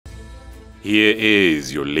Here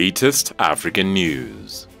is your latest African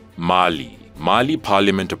news. Mali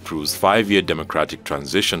Parliament approves 5-year democratic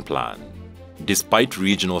transition plan. Despite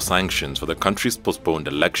regional sanctions for the country's postponed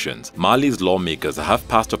elections, Mali's lawmakers have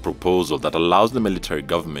passed a proposal that allows the military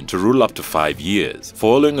government to rule up to 5 years.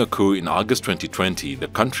 Following a coup in August 2020, the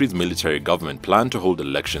country's military government planned to hold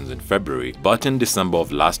elections in February, but in December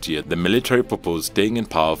of last year, the military proposed staying in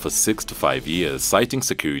power for 6 to 5 years, citing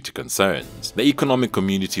security concerns. The Economic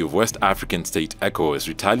Community of West African State ECOWAS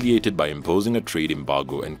retaliated by imposing a trade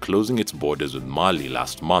embargo and closing its borders with Mali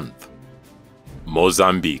last month.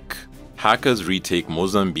 Mozambique. Hackers retake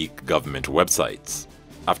Mozambique government websites.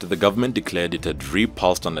 After the government declared it had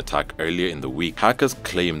repulsed an attack earlier in the week, hackers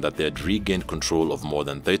claimed that they had regained control of more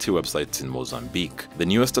than 30 websites in Mozambique. The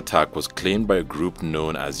newest attack was claimed by a group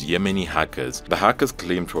known as Yemeni hackers. The hackers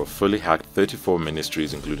claimed to have fully hacked 34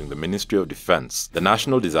 ministries, including the Ministry of Defense, the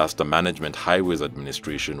National Disaster Management Highways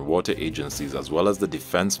Administration, water agencies, as well as the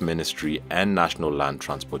Defense Ministry and National Land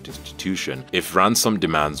Transport Institution if ransom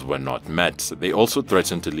demands were not met. They also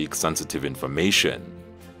threatened to leak sensitive information.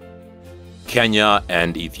 Kenya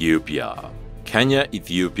and Ethiopia.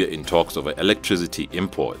 Ethiopia in talks over electricity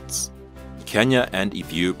imports. Kenya and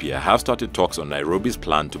Ethiopia have started talks on Nairobi's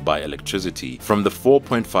plan to buy electricity from the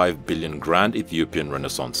 4.5 billion Grand Ethiopian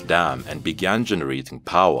Renaissance Dam and began generating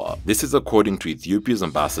power. This is according to Ethiopia's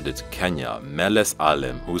ambassador to Kenya, Meles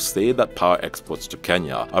Alem, who say that power exports to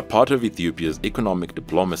Kenya are part of Ethiopia's economic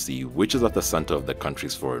diplomacy, which is at the center of the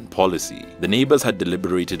country's foreign policy. The neighbors had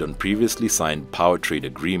deliberated on previously signed power trade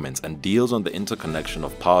agreements and deals on the interconnection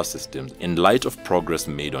of power systems in light of progress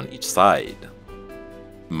made on each side.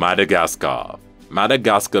 Madagascar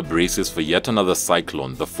braces for yet another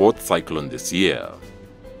cyclone, the 4th cyclone this year.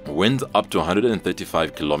 Winds up to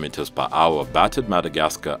 135 km per hour battered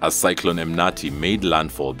Madagascar as Cyclone Emnati made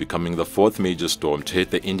landfall, becoming the 4th major storm to hit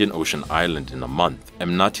the Indian Ocean island in a month.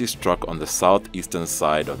 Emnati struck on the southeastern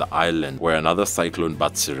side of the island, where another cyclone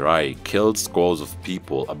Batsirai killed scores of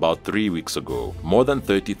people about 3 weeks ago. More than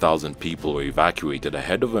 30,000 people were evacuated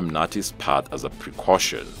ahead of Emnati's path as a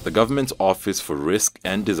precaution. The government's Office for Risk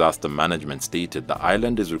and Disaster Management stated the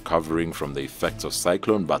island is recovering from the effects of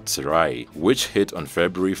Cyclone Batsirai, which hit on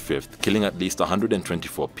February 5th, killing at least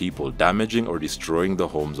 124 people, damaging or destroying the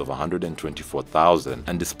homes of 124,000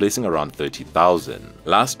 and displacing around 30,000.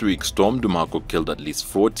 Last week, Storm Dumako killed at least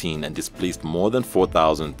 14 and displaced more than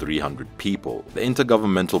 4,300 people. The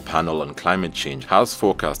Intergovernmental Panel on Climate Change has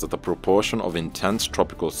forecast that the proportion of intense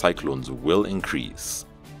tropical cyclones will increase.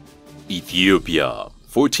 Ethiopia.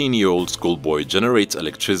 14-year-old schoolboy generates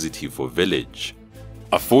electricity for village.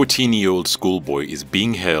 A 14-year-old schoolboy is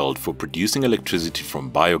being held for producing electricity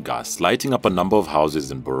from biogas, lighting up a number of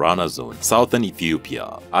houses in Borana Zone, southern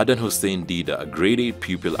Ethiopia. Adan Hussein Dida, a grade 8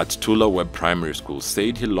 pupil at Tula Web Primary School,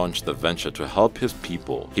 said he launched the venture to help his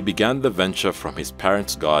people. He began the venture from his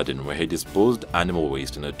parents' garden, where he disposed animal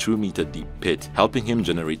waste in a 2-meter deep pit, helping him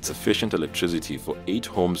generate sufficient electricity for 8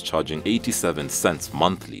 homes, charging 87 cents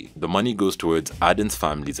monthly. The money goes towards Adan's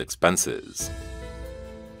family's expenses.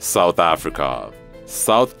 South Africa.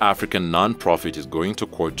 South African non-profit is going to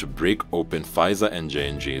court to break open Pfizer and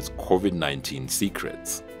J&J's COVID-19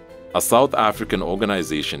 secrets. A South African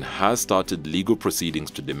organization has started legal proceedings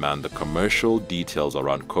to demand the commercial details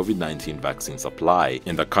around COVID-19 vaccine supply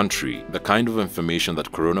in the country, the kind of information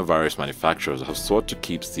that coronavirus manufacturers have sought to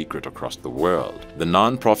keep secret across the world. The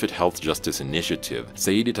non-profit Health Justice Initiative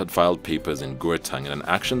said it had filed papers in Gauteng in an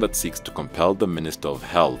action that seeks to compel the Minister of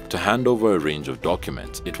Health to hand over a range of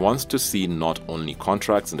documents. It wants to see not only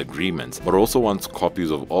contracts and agreements, but also wants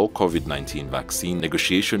copies of all COVID-19 vaccine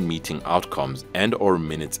negotiation meeting outcomes and/or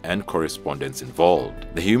minutes and correspondence involved.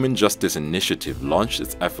 The Human Justice Initiative launched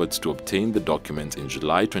its efforts to obtain the documents in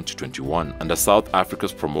July 2021 under South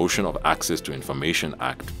Africa's Promotion of Access to Information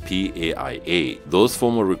Act (PAIA). Those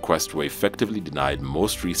formal requests were effectively denied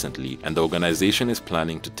most recently, and the organization is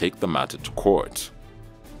planning to take the matter to court.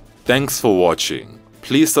 Thanks for watching.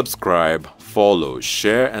 Please subscribe, follow,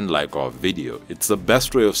 share and like our video. It's the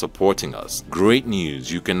best way of supporting us. Great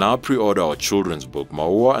news, you can now pre-order our children's book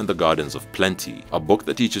Maua and the Gardens of Plenty, a book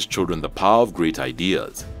that teaches children the power of great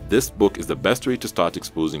ideas. This book is the best way to start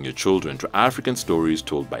exposing your children to African stories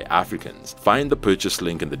told by Africans. Find the purchase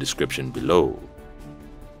link in the description below.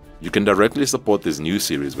 You can directly support this new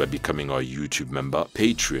series by becoming our YouTube member,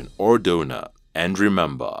 Patreon or donor. And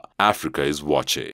remember, Africa is watching.